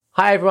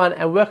Hi everyone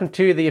and welcome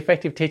to the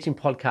Effective Teaching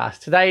Podcast.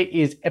 Today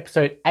is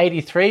episode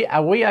 83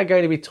 and we are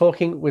going to be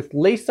talking with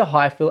Lisa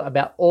Highfield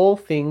about all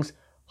things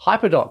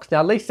HyperDocs.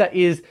 Now Lisa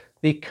is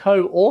the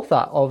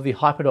co-author of the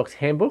HyperDocs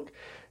Handbook.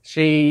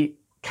 She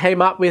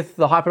came up with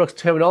the HyperDocs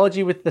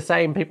terminology with the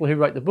same people who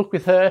wrote the book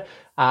with her,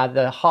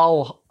 the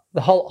whole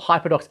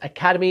HyperDocs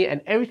Academy and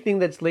everything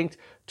that's linked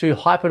to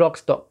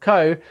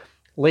hyperdocs.co.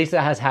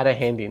 Lisa has had a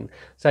hand in.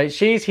 So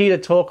she's here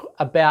to talk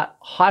about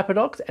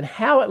HyperDocs and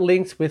how it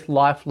links with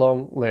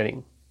lifelong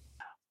learning.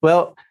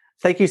 Well,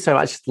 thank you so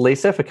much,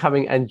 Lisa, for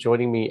coming and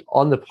joining me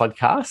on the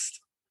podcast.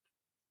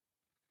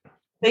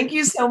 Thank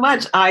you so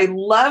much. I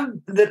love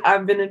that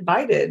I've been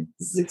invited.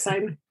 This is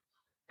exciting.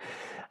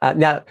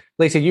 Now,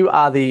 Lisa, you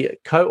are the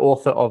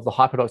co-author of the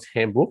HyperDocs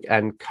Handbook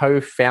and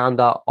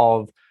co-founder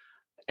of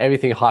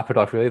everything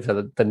HyperDocs, really.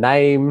 So the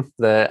name,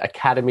 the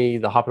Academy,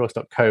 the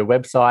hyperdocs.co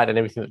website, and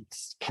everything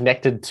that's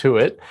connected to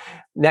it.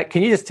 Now,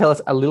 can you just tell us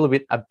a little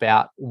bit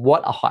about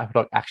what a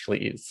HyperDoc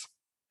actually is?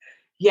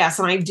 Yes,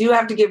 and I do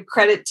have to give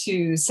credit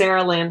to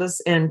Sarah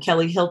Landis and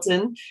Kelly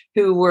Hilton,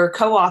 who were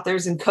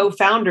co-authors and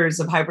co-founders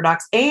of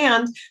HyperDocs,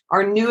 and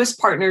our newest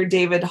partner,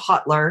 David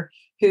Hotler,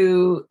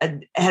 who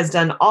has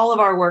done all of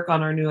our work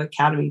on our new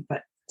Academy,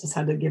 but just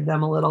had to give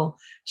them a little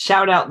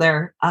shout out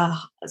there.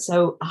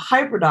 So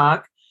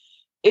HyperDoc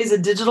is a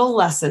digital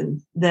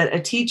lesson that a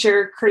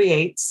teacher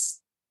creates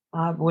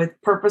with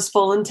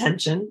purposeful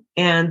intention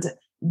and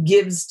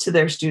gives to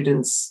their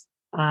students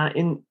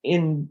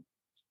in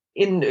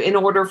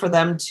order for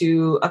them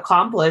to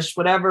accomplish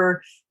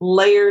whatever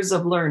layers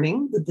of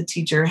learning that the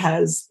teacher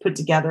has put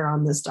together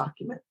on this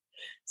document.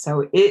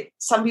 So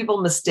some people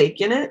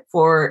mistaken it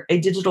for a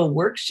digital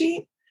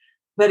worksheet,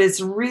 but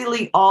it's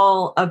really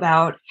all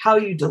about how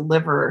you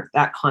deliver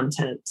that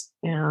content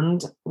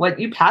and what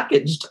you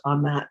packaged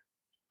on that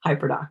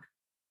HyperDoc.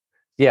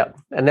 Yeah.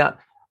 And now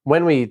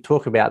when we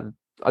talk about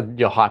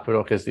your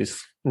HyperDoc as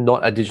this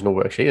not a digital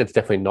worksheet, it's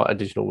definitely not a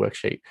digital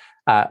worksheet.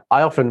 I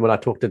often, when I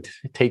talk to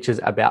teachers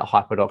about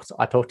HyperDocs,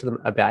 I talk to them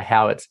about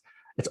how it's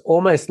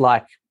almost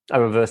like a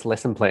reverse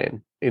lesson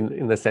plan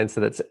in the sense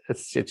that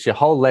it's your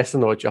whole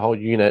lesson or it's your whole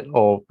unit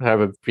or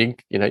however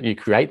big, you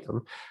create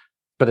them,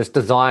 but it's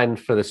designed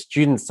for the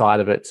student side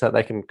of it so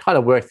they can kind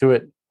of work through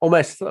it.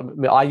 Almost,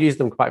 I use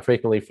them quite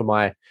frequently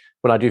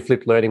when I do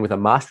flipped learning with a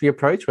mastery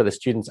approach where the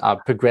students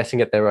are progressing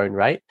at their own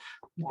rate.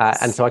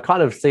 Yes. And so I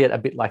kind of see it a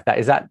bit like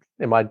that.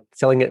 Am I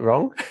selling it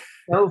wrong?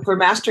 No, for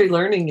mastery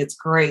learning, it's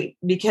great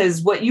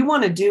because what you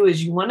want to do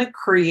is you want to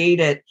create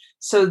it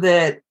so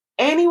that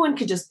anyone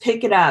could just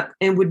pick it up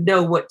and would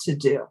know what to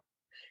do.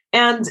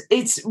 And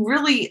it's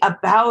really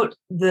about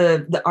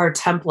our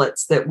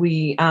templates that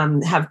we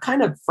have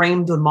kind of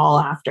framed them all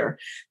after,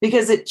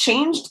 because it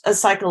changed a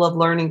cycle of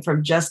learning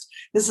from just,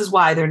 this is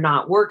why they're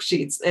not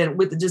worksheets and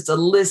with just a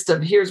list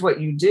of here's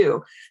what you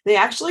do. They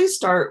actually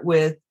start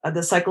with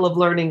the cycle of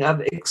learning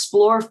of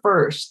explore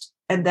first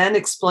and then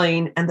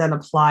explain and then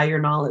apply your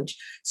knowledge.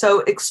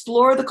 So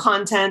explore the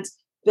content,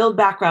 build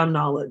background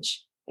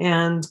knowledge,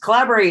 and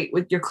collaborate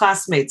with your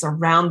classmates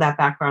around that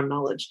background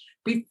knowledge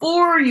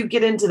before you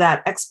get into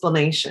that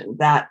explanation,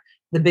 that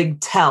the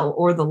big tell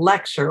or the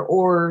lecture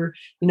or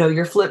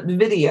your flipped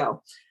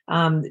video.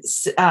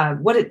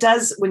 What it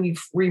does when you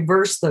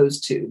reverse those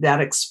two,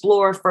 that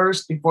explore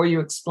first before you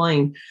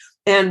explain,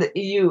 and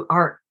you're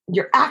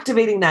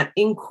activating that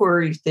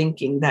inquiry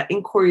thinking, that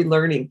inquiry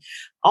learning,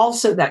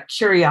 also that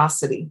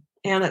curiosity.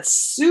 And it's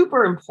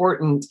super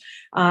important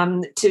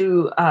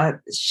to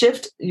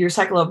shift your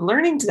cycle of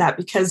learning to that,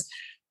 because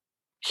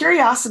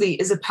curiosity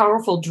is a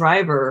powerful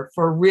driver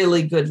for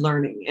really good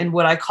learning and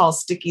what I call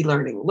sticky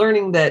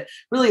learning that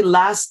really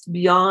lasts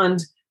beyond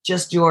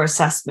just your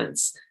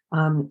assessments.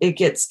 It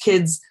gets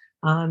kids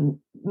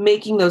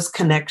making those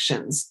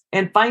connections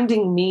and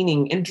finding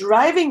meaning and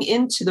driving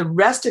into the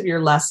rest of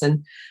your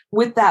lesson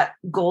with that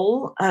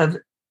goal of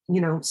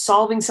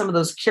solving some of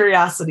those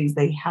curiosities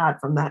they had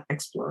from that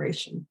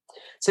exploration.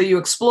 So you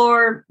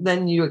explore,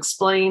 then you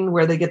explain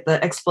where they get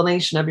the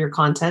explanation of your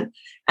content.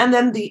 And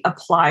then the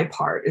apply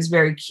part is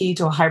very key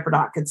to a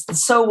HyperDoc. It's the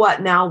so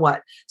what, now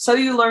what? So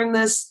you learn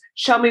this,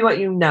 show me what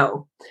you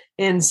know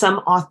in some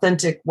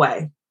authentic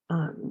way,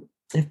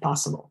 if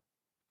possible.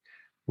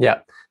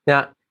 Yeah.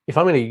 Now, if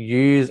I'm going to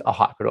use a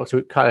HyperDoc, so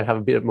we kind of have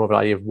a bit more of an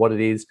idea of what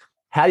it is,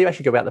 how do you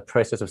actually go about the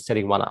process of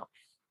setting one up?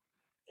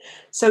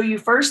 So you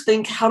first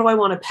think, how do I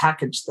want to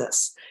package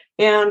this?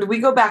 And we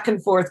go back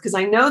and forth because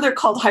I know they're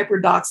called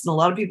HyperDocs and a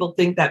lot of people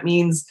think that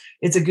means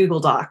it's a Google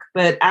Doc,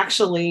 but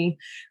actually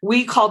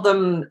we call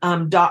them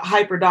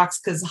HyperDocs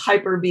because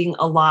hyper being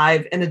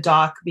alive and a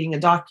doc being a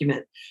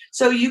document.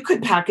 So you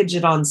could package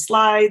it on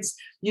slides.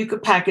 You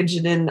could package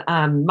it in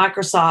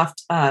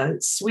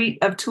Microsoft suite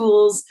of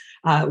tools,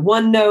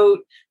 OneNote.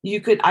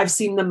 I've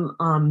seen them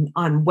on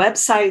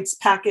websites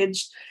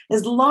packaged,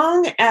 as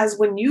long as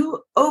when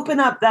you open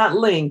up that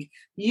link,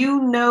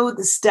 you know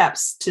the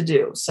steps to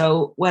do.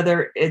 So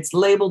whether it's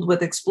labeled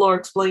with explore,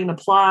 explain,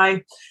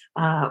 apply,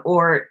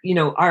 or,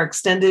 our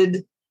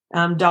extended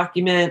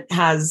document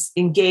has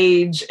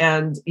engage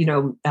and,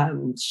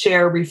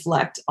 share,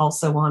 reflect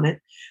also on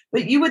it.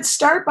 But you would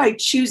start by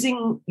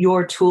choosing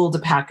your tool to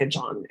package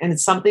on. And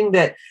it's something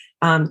that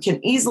can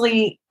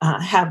easily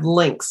have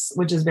links,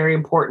 which is very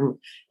important.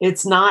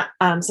 It's not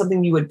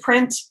something you would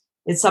print.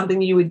 It's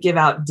something you would give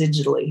out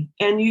digitally.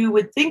 And you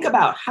would think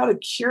about how to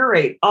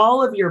curate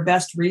all of your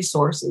best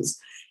resources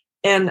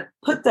and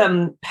put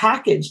them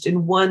packaged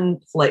in one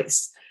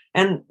place.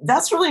 And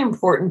that's really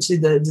important to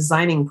the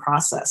designing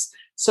process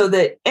so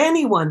that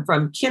anyone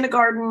from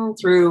kindergarten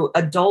through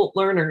adult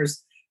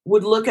learners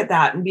would look at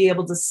that and be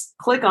able to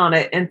click on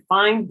it and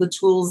find the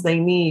tools they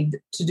need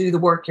to do the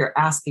work you're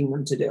asking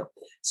them to do.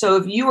 So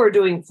if you are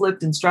doing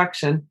flipped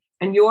instruction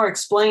and your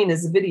explain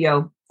is a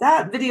video,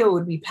 that video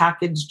would be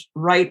packaged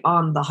right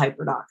on the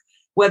HyperDoc,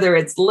 whether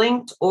it's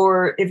linked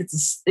or if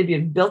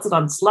you've built it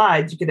on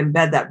slides, you could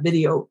embed that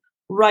video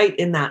right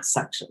in that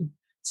section.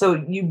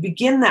 So you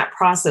begin that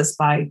process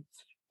by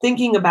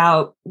thinking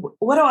about,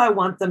 what do I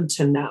want them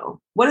to know?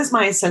 What is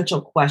my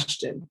essential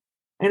question?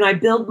 And I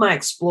build my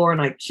Explore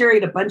and I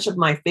curate a bunch of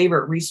my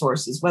favorite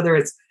resources, whether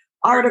it's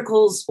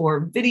articles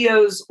or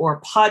videos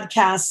or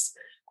podcasts.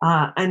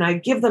 And I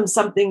give them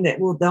something that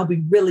they'll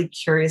be really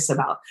curious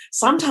about.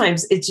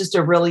 Sometimes it's just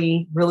a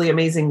really, really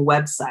amazing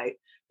website.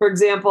 For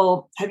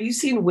example, have you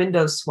seen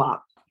Windows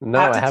Swap? No,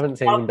 I haven't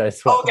seen Windows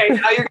Swap. Okay,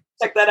 now you're going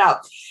to check that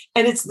out.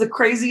 And it's the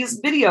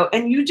craziest video.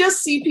 And you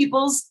just see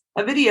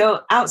a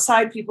video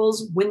outside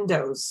people's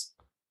windows.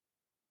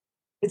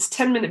 It's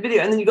 10-minute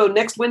video. And then you go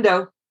next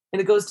window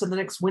and it goes to the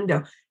next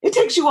window. It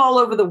takes you all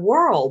over the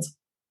world.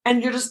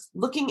 And you're just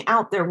looking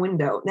out their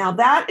window. Now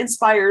that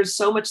inspires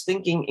so much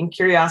thinking and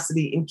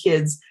curiosity in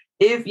kids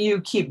if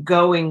you keep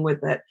going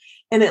with it.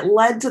 And it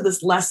led to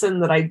this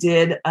lesson that I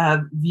did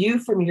of View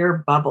from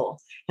Your Bubble.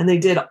 And they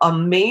did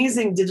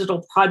amazing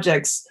digital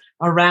projects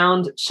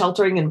around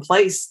sheltering in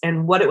place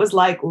and what it was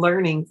like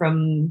learning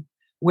from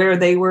where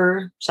they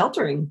were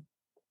sheltering.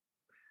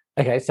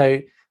 Okay,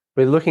 so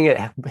we're looking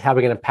at how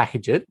we're going to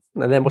package it.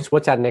 And then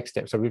what's our next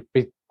step? So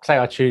we say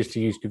I choose to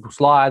use Google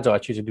Slides or I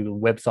choose a Google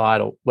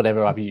website or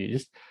whatever I've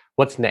used.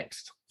 What's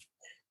next?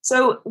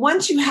 So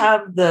once you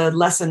have the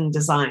lesson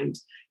designed,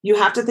 you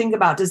have to think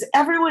about, does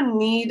everyone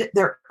need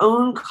their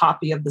own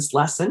copy of this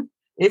lesson?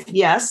 If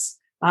yes,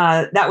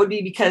 that would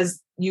be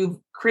because you've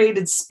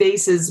created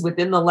spaces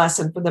within the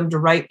lesson for them to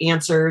write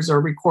answers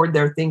or record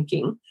their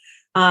thinking.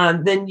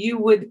 Then you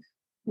would,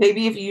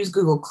 maybe if you use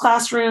Google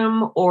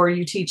Classroom or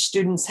you teach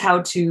students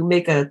how to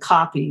make a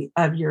copy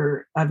of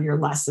your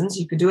lessons,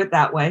 you could do it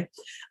that way.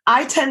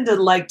 I tend to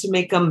like to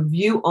make them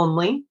view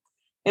only.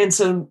 And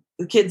so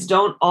the kids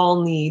don't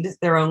all need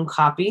their own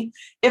copy.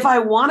 If I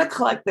want to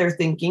collect their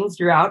thinking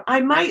throughout,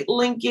 I might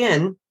link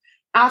in,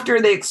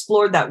 after they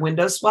explored that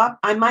window swap,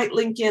 I might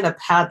link in a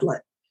Padlet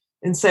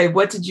and say,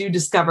 what did you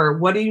discover?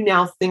 What are you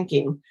now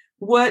thinking?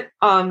 What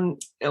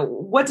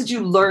did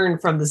you learn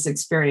from this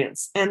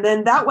experience? And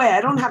then that way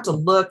I don't have to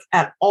look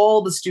at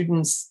all the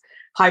students'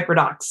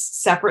 HyperDocs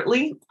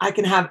separately. I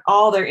can have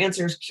all their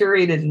answers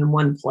curated in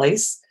one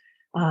place.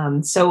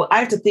 So I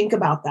have to think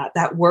about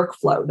that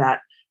workflow,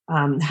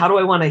 how do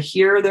I want to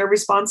hear their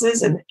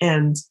responses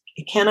and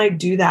can I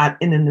do that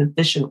in an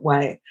efficient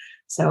way?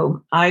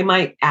 So I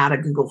might add a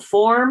Google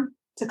form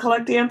to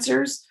collect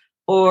answers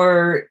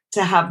or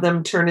to have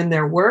them turn in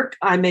their work.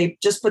 I may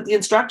just put the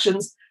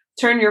instructions,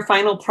 turn your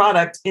final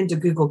product into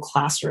Google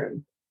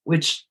Classroom,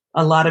 which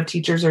a lot of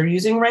teachers are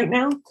using right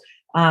now.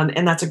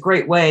 And that's a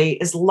great way,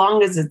 as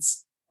long as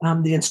it's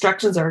the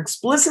instructions are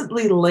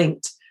explicitly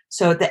linked.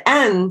 So at the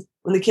end,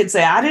 when the kids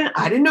say, I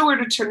didn't know where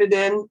to turn it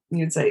in,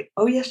 you'd say,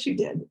 oh, yes, you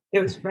did. It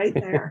was right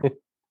there.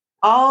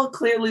 All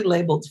clearly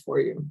labeled for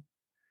you.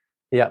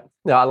 Yeah.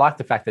 No, I like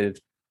the fact that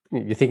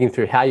you're thinking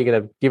through how you're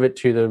going to give it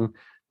to them.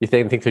 You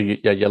think through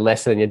your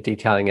lesson and you're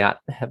detailing out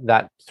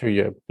that through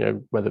your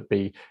whether it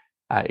be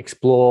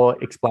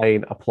Explore,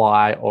 Explain,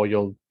 Apply, or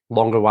your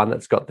longer one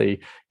that's got the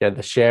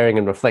sharing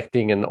and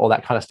reflecting and all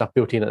that kind of stuff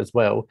built in as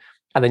well.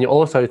 And then you're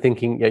also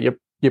thinking,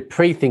 you're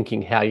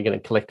pre-thinking how you're going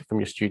to collect it from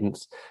your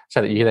students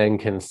so that you then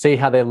can see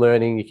how they're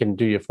learning. You can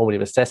do your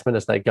formative assessment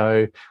as they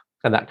go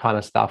and that kind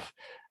of stuff.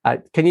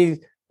 Can you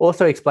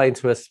also explain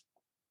to us,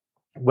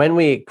 when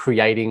we're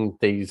creating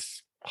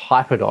these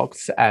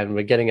HyperDocs and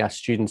we're getting our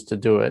students to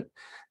do it,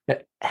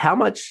 how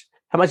much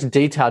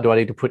detail do I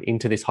need to put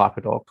into this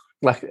HyperDoc?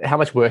 Like, how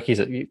much work is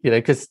it?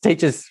 Because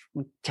teachers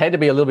tend to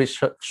be a little bit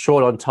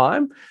short on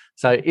time.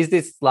 So is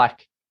this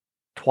like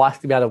twice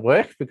the amount of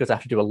work because I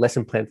have to do a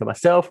lesson plan for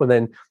myself and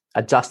then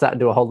adjust that and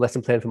do a whole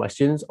lesson plan for my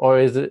students? Or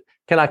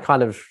can I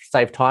kind of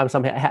save time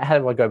somehow? How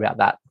do I go about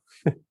that?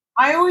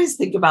 I always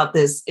think about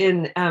this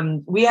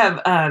we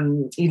have,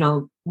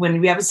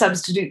 when we have a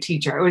substitute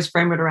teacher, I always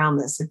frame it around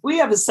this. If we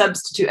have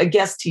a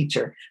guest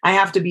teacher, I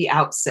have to be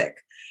out sick.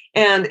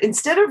 And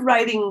instead of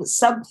writing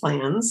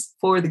sub-plans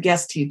for the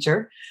guest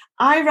teacher,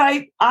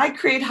 I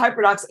create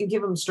HyperDocs and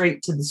give them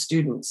straight to the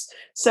students.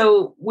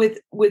 So with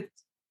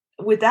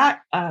with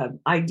that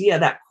idea,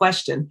 that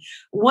question,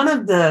 one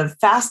of the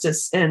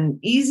fastest and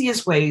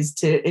easiest ways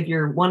to, if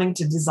you're wanting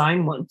to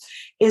design one,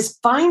 is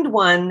find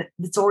one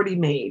that's already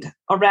made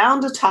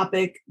around a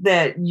topic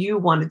that you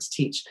wanted to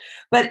teach.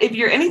 But if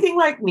you're anything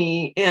like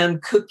me in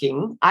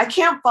cooking, I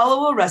can't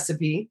follow a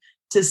recipe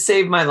to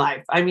save my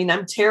life. I mean,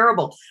 I'm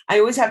terrible. I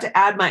always have to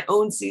add my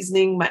own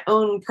seasoning, my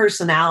own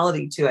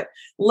personality to it.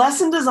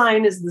 Lesson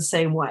design is the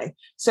same way.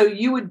 So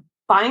you would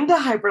find a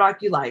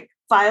HyperDoc you like,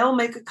 file,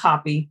 make a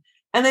copy,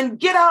 and then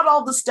get out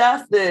all the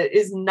stuff that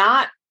is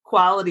not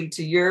quality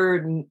to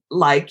your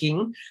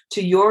liking,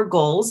 to your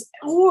goals,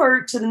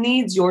 or to the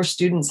needs your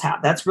students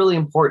have. That's really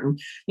important.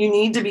 You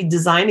need to be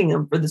designing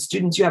them for the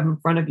students you have in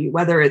front of you,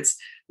 whether it's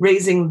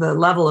raising the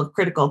level of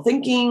critical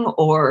thinking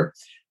or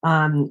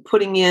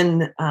putting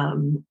in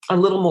a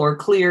little more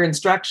clear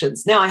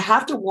instructions. Now, I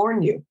have to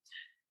warn you,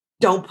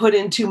 don't put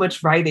in too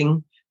much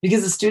writing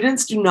because the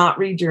students do not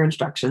read your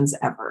instructions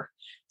ever.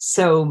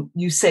 So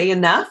you say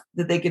enough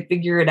that they could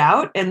figure it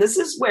out. And this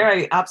is where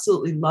I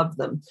absolutely love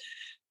them.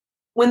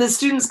 When the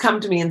students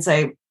come to me and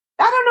say,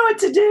 I don't know what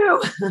to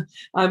do,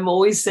 I'm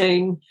always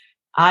saying,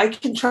 I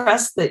can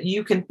trust that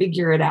you can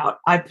figure it out.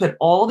 I put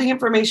all the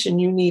information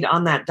you need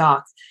on that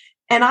doc.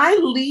 And I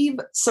leave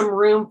some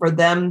room for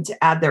them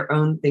to add their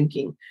own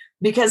thinking,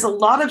 because a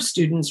lot of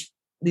students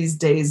these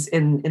days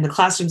in the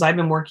classrooms I've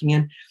been working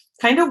in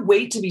kind of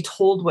wait to be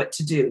told what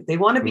to do. They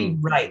want to be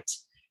right.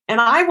 And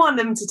I want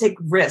them to take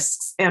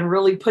risks and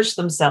really push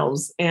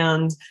themselves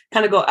and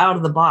kind of go out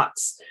of the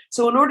box.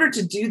 So in order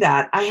to do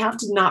that, I have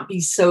to not be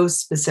so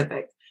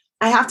specific.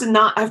 I have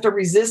to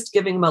resist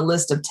giving them a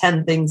list of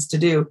 10 things to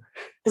do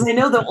because I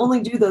know they'll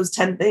only do those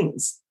 10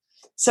 things.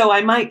 So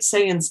I might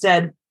say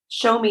instead,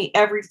 show me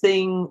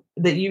everything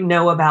that you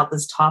know about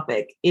this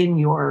topic in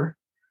your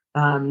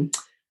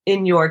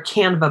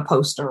Canva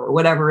poster or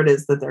whatever it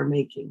is that they're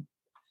making.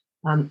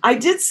 I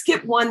did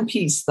skip one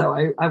piece,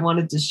 though, I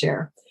wanted to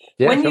share.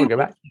 Yeah, sure, go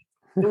back.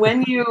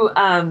 When you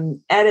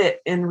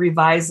edit and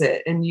revise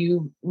it and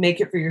you make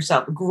it for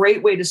yourself, a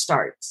great way to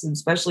start,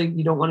 especially if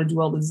you don't want to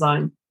do all the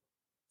design.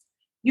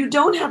 You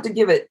don't have to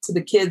give it to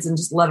the kids and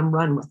just let them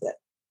run with it.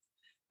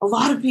 A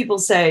lot of people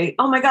say,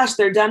 oh my gosh,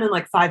 they're done in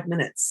like 5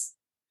 minutes.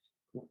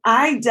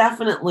 I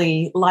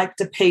definitely like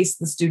to pace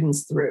the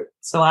students through.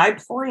 So I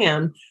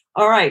plan,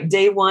 all right,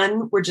 day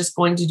 1, we're just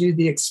going to do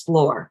the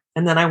explore.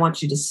 And then I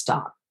want you to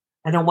stop.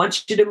 I don't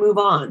want you to move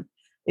on.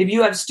 If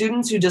you have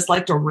students who just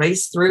like to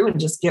race through and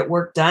just get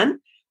work done,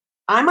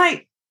 I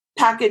might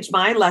package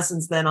my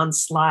lessons then on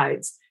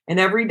slides and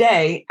every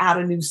day add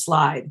a new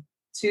slide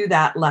to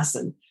that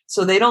lesson.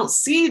 So they don't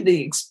see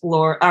the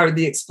explore or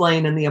the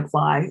explain and the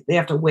apply. They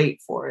have to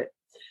wait for it.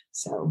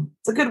 So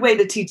it's a good way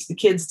to teach the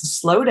kids to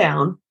slow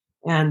down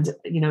and,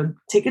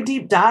 take a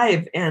deep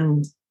dive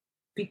and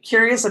be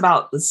curious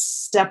about the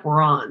step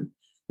we're on.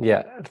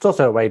 Yeah, it's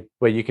also a way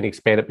where you can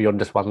expand it beyond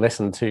just one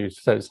lesson too.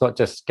 So it's not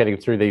just getting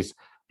through these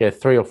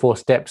 3 or 4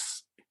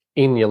 steps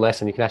in your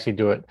lesson. You can actually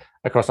do it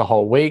across a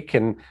whole week.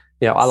 And,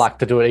 I like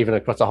to do it even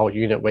across a whole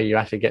unit where you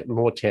actually get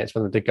more chance for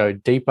them to go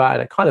deeper.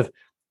 And it kind of,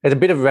 there's a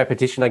bit of a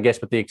repetition, I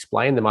guess, with the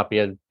explain. There might be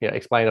a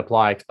explain,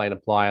 apply,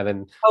 and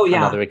then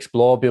another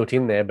explore built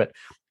in there. But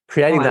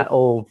creating that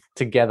all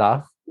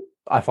together,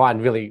 I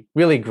find really,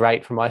 really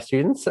great for my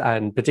students.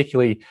 And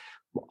particularly,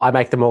 I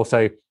make them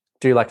also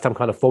do like some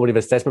kind of formative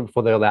assessment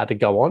before they're allowed to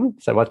go on.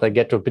 So once they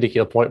get to a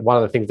particular point, one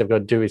of the things they've got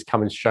to do is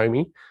come and show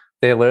me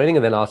their learning.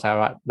 And then I'll say, all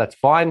right, that's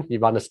fine.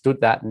 You've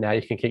understood that. And now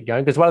you can keep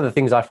going. Because one of the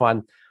things I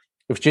find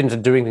if students are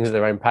doing things at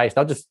their own pace,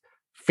 they'll just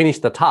finish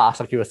the task,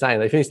 like you were saying.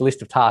 They finish the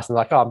list of tasks and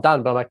they're like, oh, I'm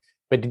done. But I'm like,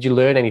 but did you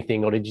learn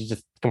anything or did you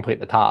just complete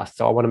the task?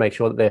 So I want to make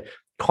sure that they're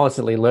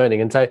constantly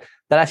learning. And so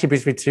that actually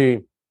brings me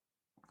to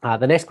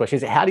the next question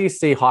is, how do you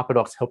see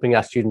HyperDocs helping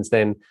our students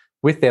then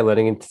with their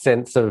learning in the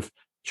sense of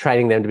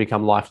training them to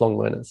become lifelong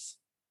learners?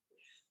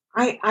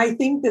 I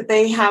think that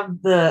they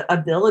have the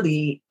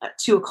ability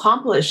to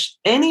accomplish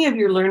any of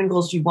your learning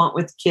goals you want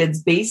with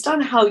kids based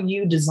on how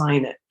you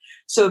design it.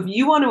 So if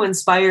you want to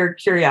inspire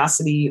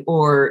curiosity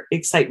or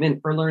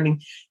excitement for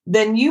learning,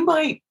 then you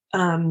might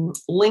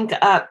link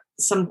up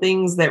some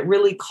things that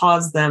really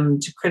cause them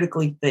to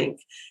critically think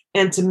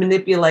and to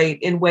manipulate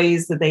in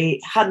ways that they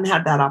hadn't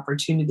had that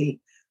opportunity.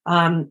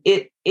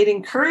 It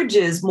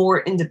encourages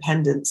more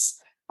independence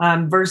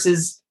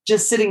versus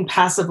just sitting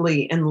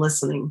passively and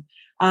listening.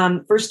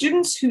 For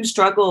students who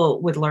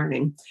struggle with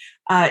learning,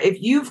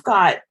 if you've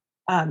got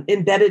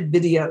embedded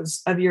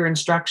videos of your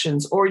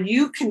instructions, or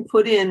you can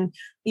put in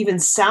even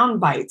sound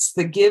bites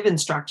that give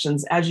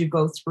instructions as you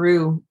go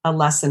through a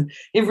lesson,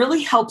 it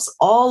really helps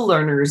all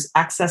learners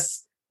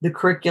access the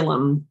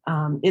curriculum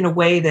in a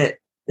way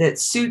that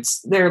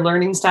suits their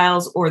learning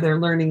styles or their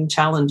learning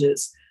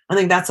challenges. I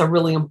think that's a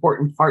really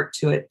important part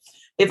to it.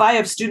 If I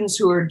have students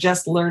who are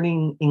just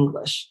learning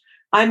English,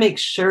 I make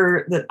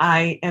sure that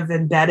I have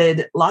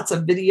embedded lots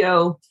of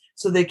video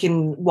so they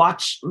can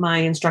watch my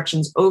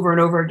instructions over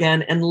and over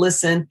again and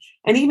listen,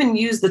 and even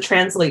use the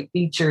translate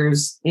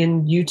features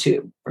in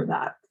YouTube for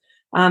that.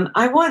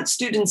 I want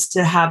students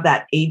to have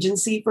that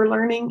agency for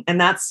learning, and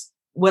that's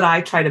what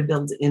I try to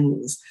build in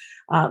these.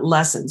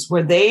 lessons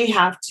where they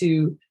have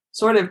to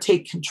sort of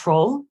take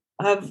control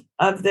of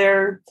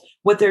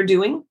what they're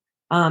doing,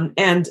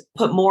 and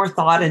put more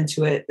thought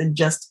into it than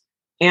just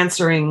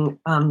answering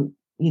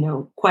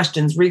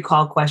questions,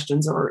 recall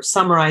questions, or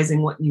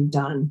summarizing what you've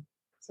done.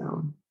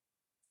 So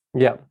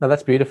yeah, no,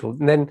 that's beautiful.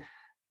 And then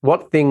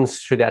what things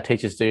should our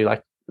teachers do?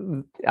 Like,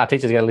 our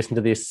teachers are going to listen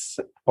to this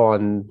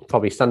on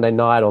probably Sunday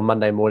night or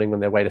Monday morning on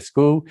their way to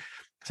school.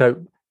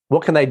 So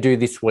what can they do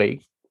this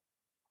week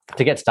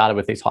to get started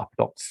with this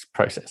HyperDocs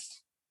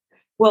process?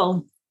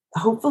 Well,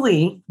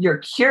 hopefully you're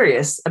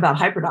curious about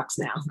HyperDocs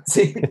now.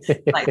 See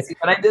what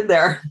I did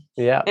there?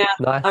 Yeah, and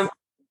nice.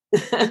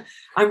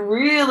 I'm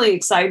really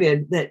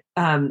excited that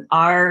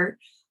our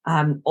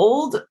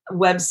old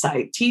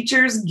website,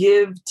 Teachers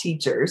Give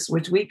Teachers,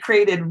 which we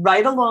created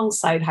right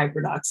alongside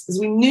HyperDocs because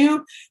we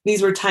knew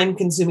these were time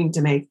consuming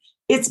to make,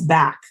 it's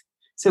back.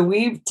 So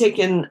we've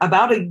taken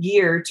about a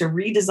year to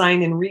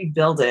redesign and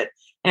rebuild it.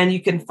 And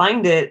you can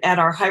find it at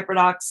our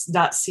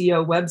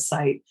hyperdocs.co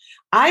website.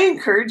 I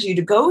encourage you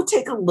to go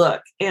take a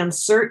look and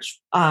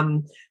search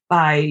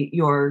by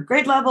your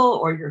grade level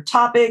or your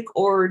topic,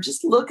 or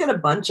just look at a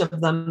bunch of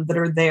them that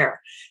are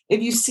there.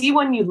 If you see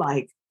one you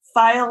like,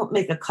 file,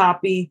 make a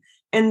copy,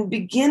 and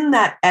begin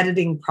that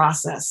editing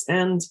process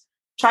and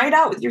try it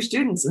out with your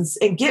students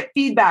and get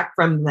feedback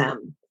from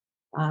them.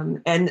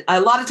 And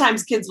a lot of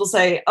times kids will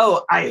say,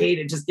 "Oh, I hate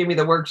it. Just give me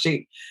the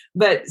worksheet."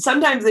 But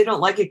sometimes they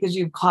don't like it because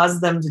you've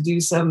caused them to do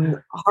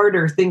some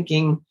harder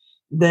thinking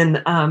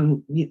than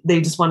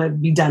they just want to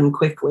be done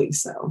quickly.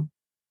 So,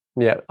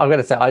 yeah, I've got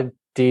to say, I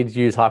did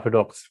use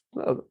HyperDocs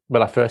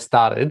when I first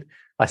started.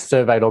 I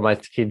surveyed all my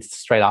kids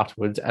straight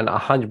afterwards, and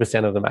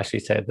 100% of them actually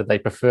said that they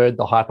preferred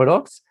the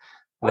HyperDocs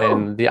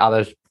than the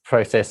other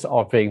process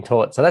of being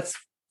taught. So that's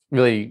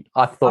really,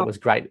 I thought was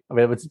great. I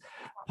mean, it was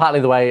partly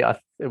the way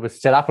it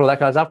was set up and all that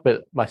kind of stuff,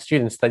 but my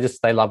students,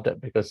 they loved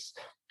it because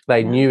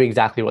they knew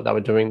exactly what they were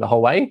doing the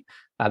whole way.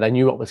 They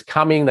knew what was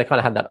coming. They kind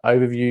of had that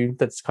overview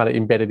that's kind of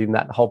embedded in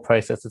that whole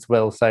process as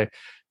well. So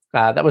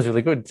that was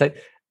really good. So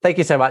thank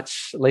you so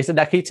much, Lisa.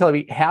 Now, can you tell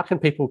me, how can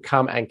people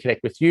come and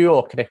connect with you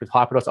or connect with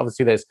HyperDocs?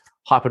 Obviously, there's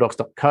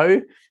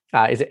hyperdocs.co.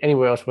 Is there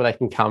anywhere else where they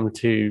can come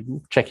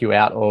to check you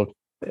out or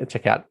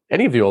check out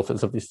any of the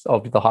authors of the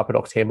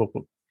HyperDocs handbook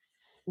book?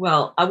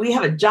 Well, we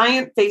have a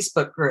giant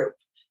Facebook group.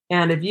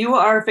 And if you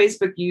are a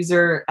Facebook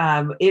user,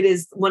 it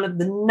is one of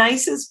the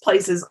nicest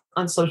places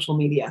on social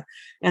media.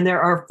 And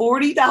there are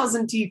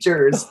 40,000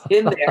 teachers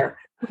in there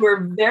who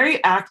are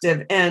very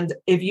active. And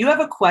if you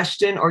have a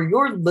question or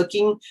you're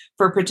looking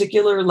for a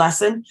particular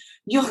lesson,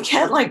 you'll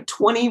get like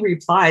 20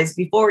 replies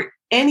before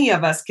any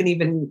of us can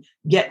even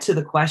get to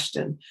the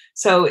question.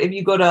 So if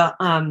you go to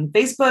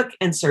Facebook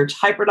and search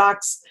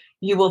HyperDocs,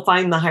 you will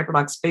find the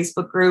HyperDocs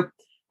Facebook group.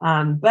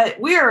 But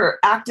we are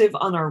active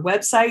on our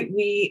website.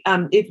 We,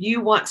 if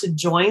you want to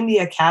join the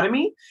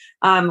Academy,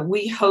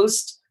 we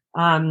host,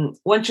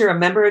 once you're a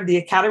member of the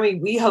Academy,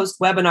 we host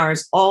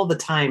webinars all the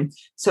time.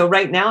 So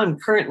right now I'm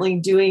currently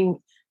doing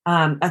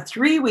a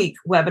 3-week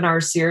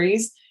webinar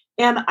series,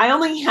 and I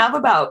only have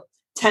about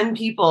 10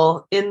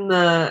 people in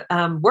the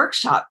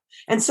workshop.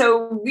 And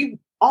so we've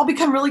all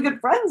become really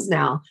good friends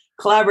now,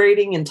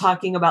 collaborating and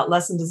talking about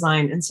lesson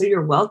design. And so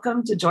you're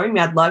welcome to join me.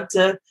 I'd love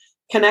to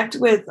connect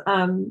with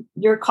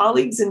your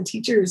colleagues and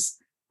teachers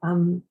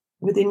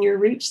within your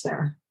reach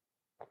there.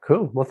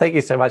 Cool. Well, thank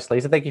you so much,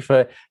 Lisa. Thank you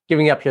for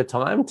giving up your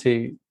time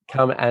to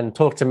come and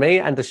talk to me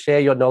and to share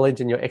your knowledge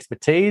and your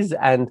expertise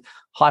and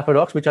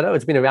HyperDocs, which I know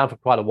it's been around for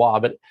quite a while,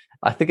 but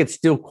I think it's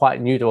still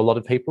quite new to a lot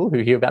of people who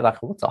hear about,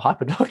 like, what's a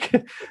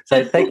HyperDoc?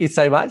 So thank you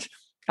so much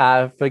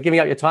for giving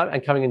up your time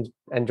and coming in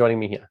and joining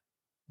me here.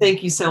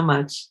 Thank you so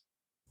much.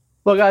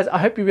 Well, guys, I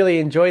hope you really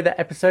enjoyed that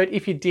episode.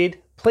 If you did,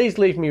 please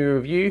leave me a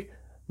review.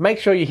 Make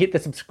sure you hit the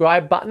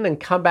subscribe button and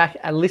come back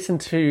and listen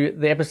to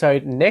the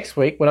episode next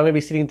week when I'm going to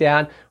be sitting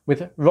down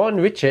with Ron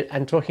Richard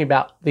and talking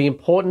about the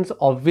importance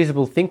of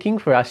visible thinking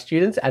for our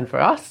students and for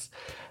us.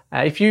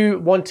 If you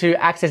want to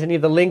access any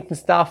of the links and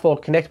stuff or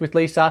connect with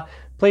Lisa,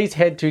 please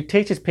head to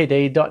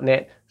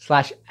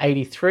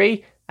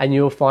teacherspd.net/83 and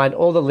you'll find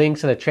all the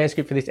links and a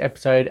transcript for this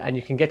episode, and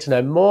you can get to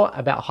know more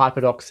about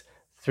HyperDocs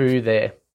through there.